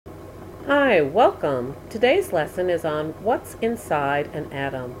Hi, welcome. Today's lesson is on what's inside an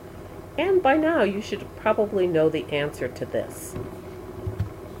atom. And by now you should probably know the answer to this.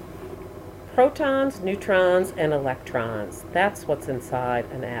 Protons, neutrons, and electrons. That's what's inside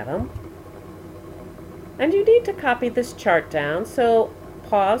an atom. And you need to copy this chart down, so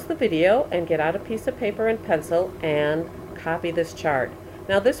pause the video and get out a piece of paper and pencil and copy this chart.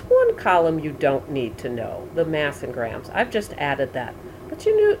 Now this one column you don't need to know, the mass in grams. I've just added that. But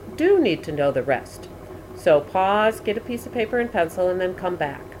you do need to know the rest. So pause, get a piece of paper and pencil, and then come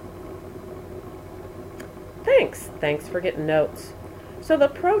back. Thanks for getting notes. So the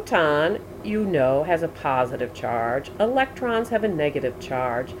proton, you know, has a positive charge, electrons have a negative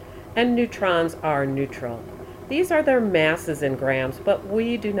charge, and neutrons are neutral. These are their masses in grams, but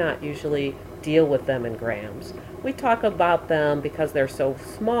we do not usually deal with them in grams. We talk about them because they're so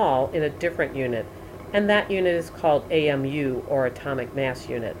small in a different unit. And that unit is called AMU, or atomic mass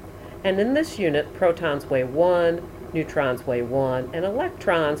unit. And in this unit, protons weigh 1, neutrons weigh 1, and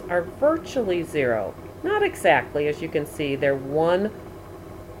electrons are virtually 0. Not exactly, as you can see, they're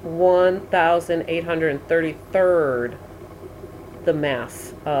 1,833rd the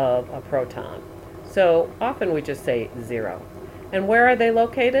mass of a proton. So often we just say 0. And where are they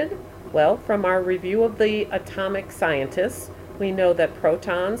located? Well, from our review of the atomic scientists, we know that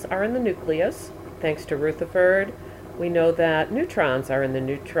protons are in the nucleus, thanks to Rutherford. We know that neutrons are in the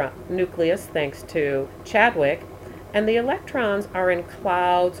nucleus, thanks to Chadwick, and the electrons are in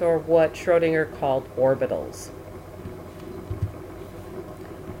clouds, or what Schrödinger called orbitals.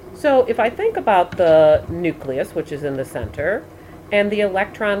 So if I think about the nucleus, which is in the center, and the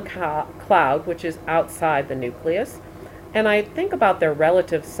electron cloud, which is outside the nucleus, and I think about their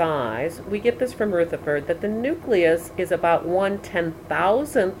relative size, we get this from Rutherford, that the nucleus is about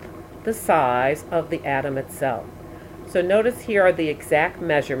 1/10,000th the size of the atom itself. So notice here are the exact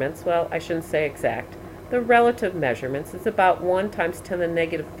measurements. Well, I shouldn't say exact. The relative measurements is about 1 ×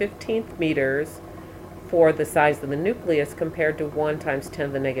 10⁻15th meters for the size of the nucleus compared to 1 ×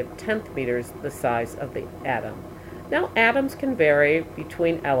 10⁻10th meters the size of the atom. Now atoms can vary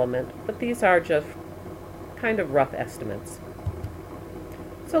between elements, but these are just kind of rough estimates.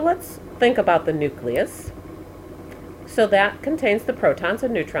 So let's think about the nucleus. So that contains the protons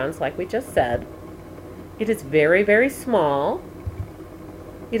and neutrons, like we just said. It is very, very small.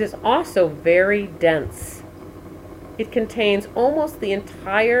 It is also very dense. It contains almost the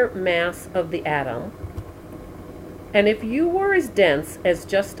entire mass of the atom. And if you were as dense as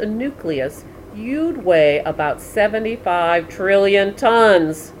just a nucleus, you'd weigh about 75 trillion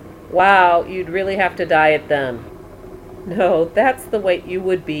tons. Wow, you'd really have to diet then. No, that's the weight you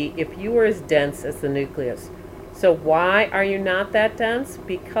would be if you were as dense as the nucleus. So why are you not that dense?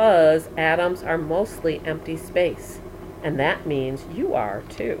 Because atoms are mostly empty space. And that means you are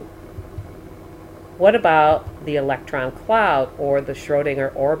too. What about the electron cloud, or the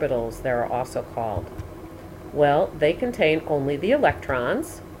Schrödinger orbitals, they're also called? Well, they contain only the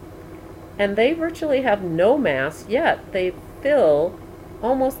electrons, and they virtually have no mass, yet they fill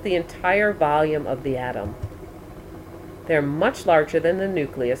almost the entire volume of the atom. They're much larger than the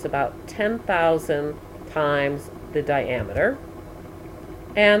nucleus, about 10,000 times the diameter,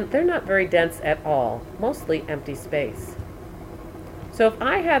 and they're not very dense at all, mostly empty space. So if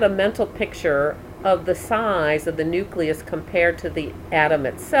I had a mental picture of the size of the nucleus compared to the atom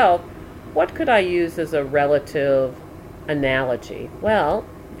itself, what could I use as a relative analogy? Well,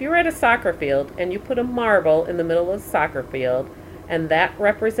 if you were at a soccer field and you put a marble in the middle of the soccer field and that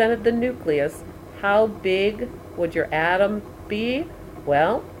represented the nucleus, how big would your atom be?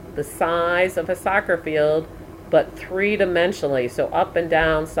 Well, the size of a soccer field, but three-dimensionally, so up and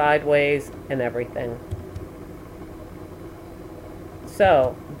down, sideways, and everything.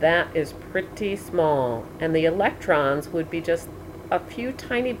 So that is pretty small, and the electrons would be just a few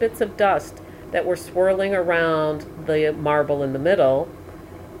tiny bits of dust that were swirling around the marble in the middle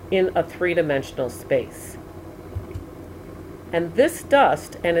in a three-dimensional space. And this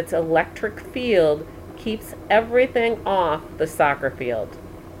dust and its electric field keeps everything off the soccer field.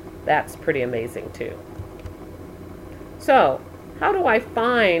 That's pretty amazing too. So, how do I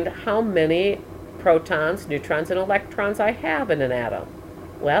find how many protons, neutrons, and electrons I have in an atom?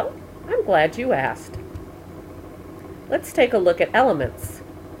 Well, I'm glad you asked. Let's take a look at elements.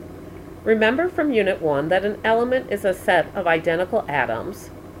 Remember from Unit 1 that an element is a set of identical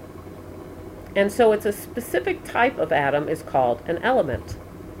atoms, and so it's a specific type of atom is called an element.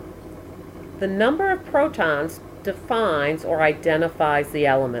 The number of protons defines or identifies the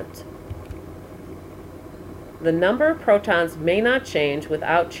element. The number of protons may not change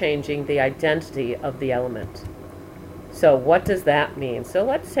without changing the identity of the element. So what does that mean? So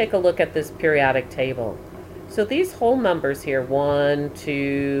let's take a look at this periodic table. So these whole numbers here, 1,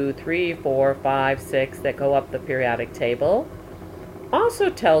 2, 3, 4, 5, 6, that go up the periodic table, also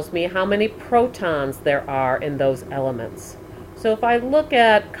tells me how many protons there are in those elements. So if I look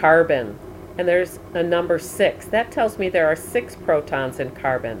at carbon, and there's a number 6, that tells me there are 6 protons in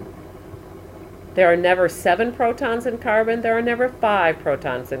carbon. There are never 7 protons in carbon, there are never 5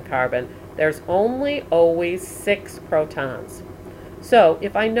 protons in carbon. There's only always 6 protons. So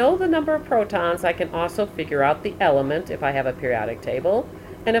if I know the number of protons, I can also figure out the element if I have a periodic table.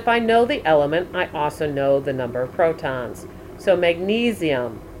 And if I know the element, I also know the number of protons. So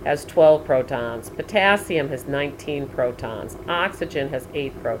magnesium has 12 protons, potassium has 19 protons, oxygen has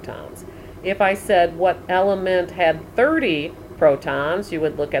 8 protons. If I said what element had 30 protons, you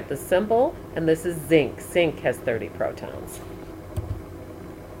would look at the symbol, and this is zinc. Zinc has 30 protons.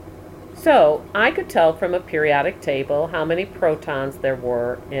 So I could tell from a periodic table how many protons there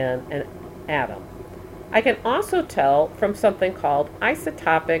were in an atom. I can also tell from something called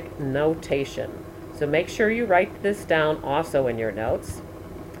isotopic notation. So make sure you write this down also in your notes.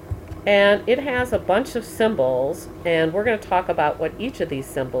 And it has a bunch of symbols, and we're going to talk about what each of these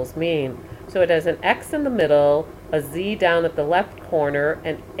symbols mean. So it has an X in the middle, a Z down at the left corner,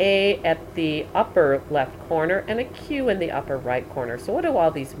 an A at the upper left corner, and a Q in the upper right corner. So what do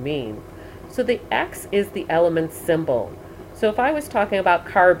all these mean? So the X is the element symbol. So if I was talking about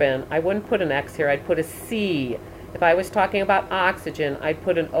carbon, I wouldn't put an X here, I'd put a C. If I was talking about oxygen, I'd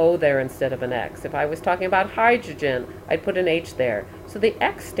put an O there instead of an X. If I was talking about hydrogen, I'd put an H there. So the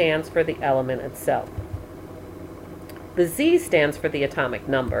X stands for the element itself. The Z stands for the atomic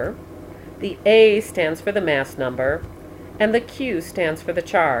number. The A stands for the mass number. And the Q stands for the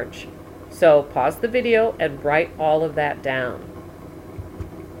charge. So pause the video and write all of that down.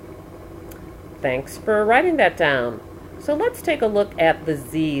 Thanks for writing that down. So let's take a look at the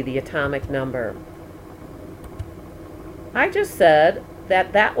Z, the atomic number. I just said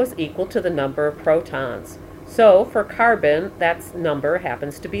that that was equal to the number of protons. So for carbon, that number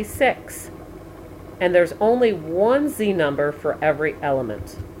happens to be 6. And there's only one Z number for every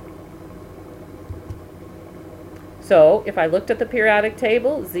element. So if I looked at the periodic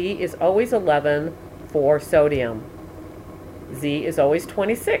table, Z is always 11 for sodium. Z is always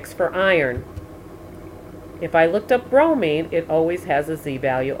 26 for iron. If I looked up bromine, it always has a Z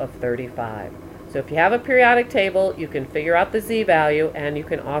value of 35. So if you have a periodic table, you can figure out the Z value, and you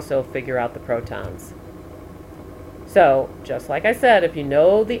can also figure out the protons. So, just like I said, if you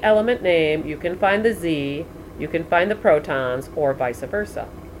know the element name, you can find the Z, you can find the protons, or vice versa.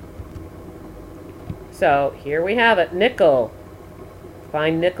 So, here we have it, nickel.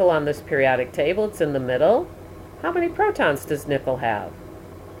 Find nickel on this periodic table, it's in the middle. How many protons does nickel have?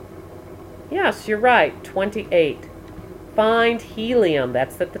 Yes, you're right, 28. Find helium,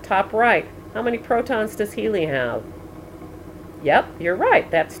 that's at the top right. How many protons does helium have? Yep, you're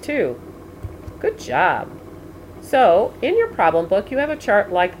right, that's 2. Good job. So, in your problem book, you have a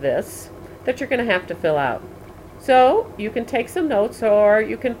chart like this that you're going to have to fill out. So, you can take some notes, or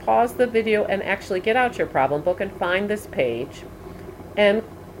you can pause the video and actually get out your problem book and find this page and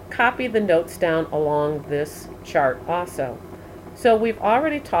copy the notes down along this chart also. So we've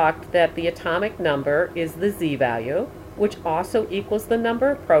already talked that the atomic number is the Z value, which also equals the number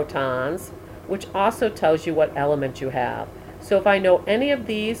of protons, which also tells you what element you have. So if I know any of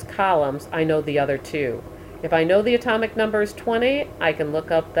these columns, I know the other two. If I know the atomic number is 20, I can look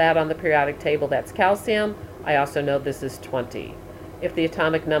up that on the periodic table, that's calcium. I also know this is 20. If the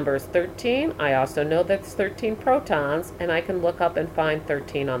atomic number is 13, I also know that's 13 protons, and I can look up and find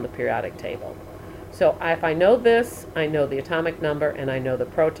 13 on the periodic table. So if I know this, I know the atomic number, and I know the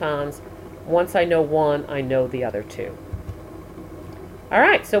protons. Once I know one, I know the other two. All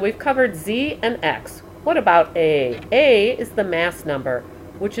right, so we've covered Z and X. What about A? A is the mass number,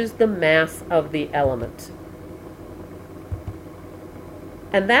 which is the mass of the element.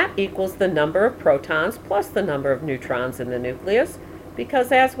 And that equals the number of protons plus the number of neutrons in the nucleus,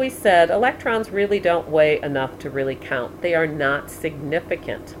 because as we said, electrons really don't weigh enough to really count. They are not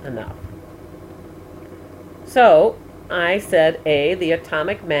significant enough. So I said A, the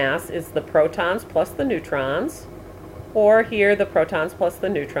atomic mass, is the protons plus the neutrons, or here the protons plus the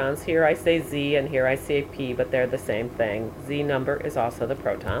neutrons. Here I say Z and here I say P, but they're the same thing. Z number is also the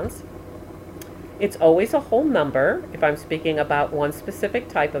protons. It's always a whole number if I'm speaking about one specific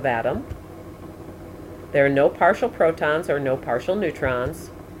type of atom. There are no partial protons or no partial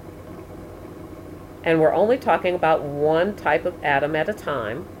neutrons. And we're only talking about one type of atom at a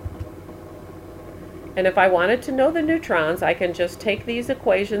time. And if I wanted to know the neutrons, I can just take these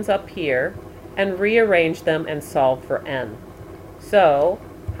equations up here and rearrange them and solve for n. So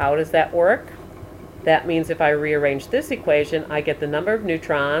how does that work? That means if I rearrange this equation, I get the number of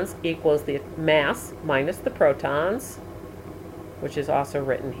neutrons equals the mass minus the protons, which is also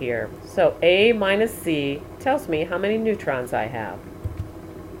written here. So A minus Z tells me how many neutrons I have.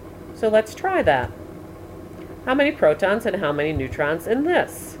 So let's try that. How many protons and how many neutrons in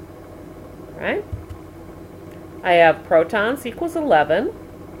this? Right? I have protons equals 11.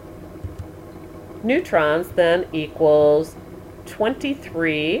 Neutrons then equals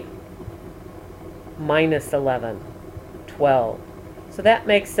 23 minus 11, 12. So that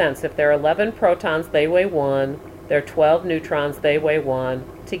makes sense. If there are 11 protons, they weigh 1. There are 12 neutrons, they weigh 1.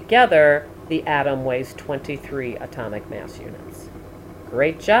 Together, the atom weighs 23 atomic mass units.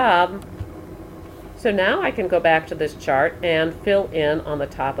 Great job. So now I can go back to this chart and fill in on the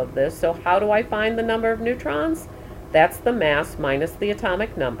top of this. So how do I find the number of neutrons? That's the mass minus the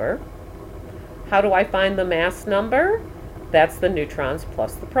atomic number. How do I find the mass number? That's the neutrons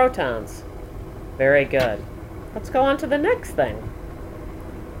plus the protons. Very good. Let's go on to the next thing.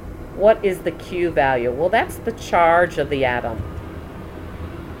 What is the Q value? Well, that's the charge of the atom.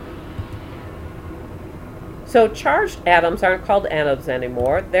 So charged atoms aren't called anodes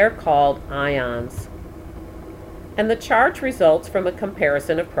anymore. They're called ions. And the charge results from a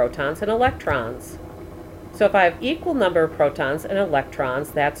comparison of protons and electrons. So if I have equal number of protons and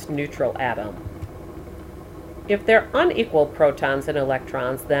electrons, that's neutral atom. If they're unequal protons and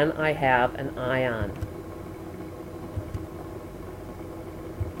electrons, then I have an ion.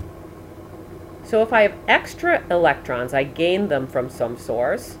 So if I have extra electrons, I gain them from some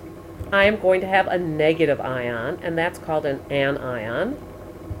source, I am going to have a negative ion, and that's called an anion.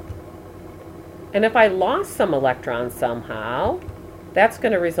 And if I lost some electrons somehow, that's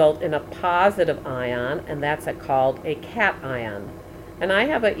going to result in a positive ion, and that's called a cation. And I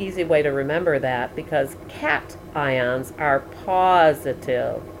have an easy way to remember that because cations are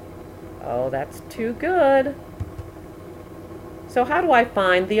positive. Oh, that's too good. So how do I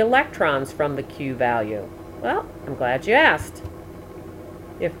find the electrons from the Q value? Well, I'm glad you asked.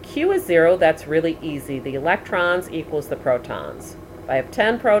 If Q is 0, that's really easy. The electrons equals the protons. If I have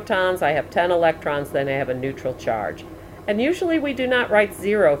 10 protons, I have 10 electrons, then I have a neutral charge. And usually we do not write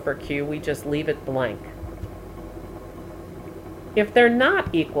 0 for Q, we just leave it blank. If they're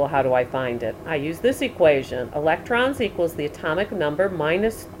not equal, how do I find it? I use this equation. Electrons equals the atomic number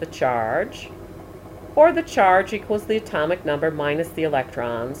minus the charge, or the charge equals the atomic number minus the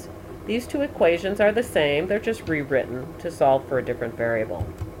electrons. These two equations are the same, they're just rewritten to solve for a different variable.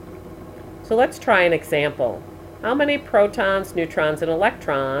 So let's try an example. How many protons, neutrons, and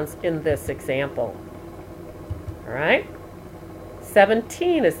electrons in this example? All right?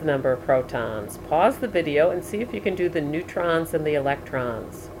 17 is the number of protons. Pause the video and see if you can do the neutrons and the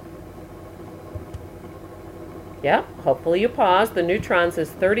electrons. Yep, hopefully you paused. The neutrons is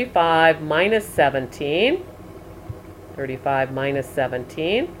 35 minus 17. 35 minus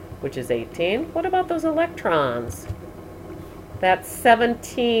 17, which is 18. What about those electrons? That's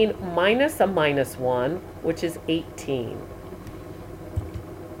 17 minus a minus 1, which is 18.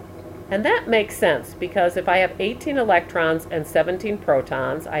 And that makes sense because if I have 18 electrons and 17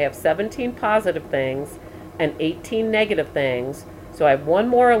 protons, I have 17 positive things and 18 negative things. So I have one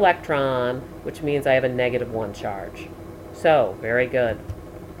more electron, which means I have a negative 1 charge. So, very good.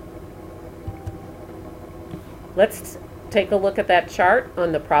 Let's take a look at that chart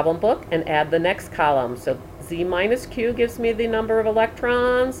on the problem book and add the next column. So Z minus Q gives me the number of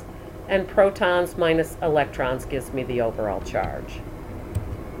electrons, and protons minus electrons gives me the overall charge.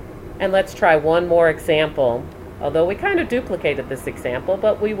 And let's try one more example, although we kind of duplicated this example,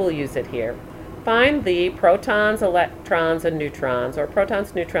 but we will use it here. Find the protons, electrons, and neutrons, or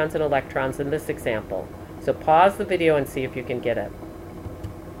protons, neutrons, and electrons in this example. So pause the video and see if you can get it.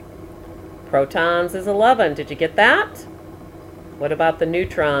 Protons is 11. Did you get that? What about the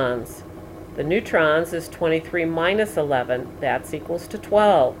neutrons? The neutrons is 23 minus 11. That's equals to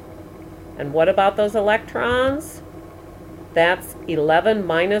 12. And what about those electrons? That's 11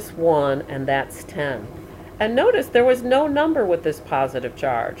 minus 1, and that's 10. And notice there was no number with this positive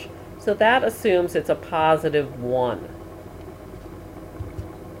charge. So that assumes it's a positive 1.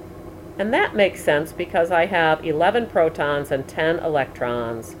 And that makes sense because I have 11 protons and 10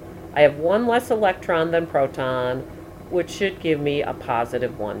 electrons. I have one less electron than proton, which should give me a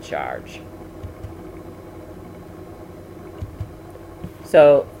positive 1 charge.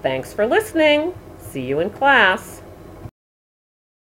 So thanks for listening. See you in class.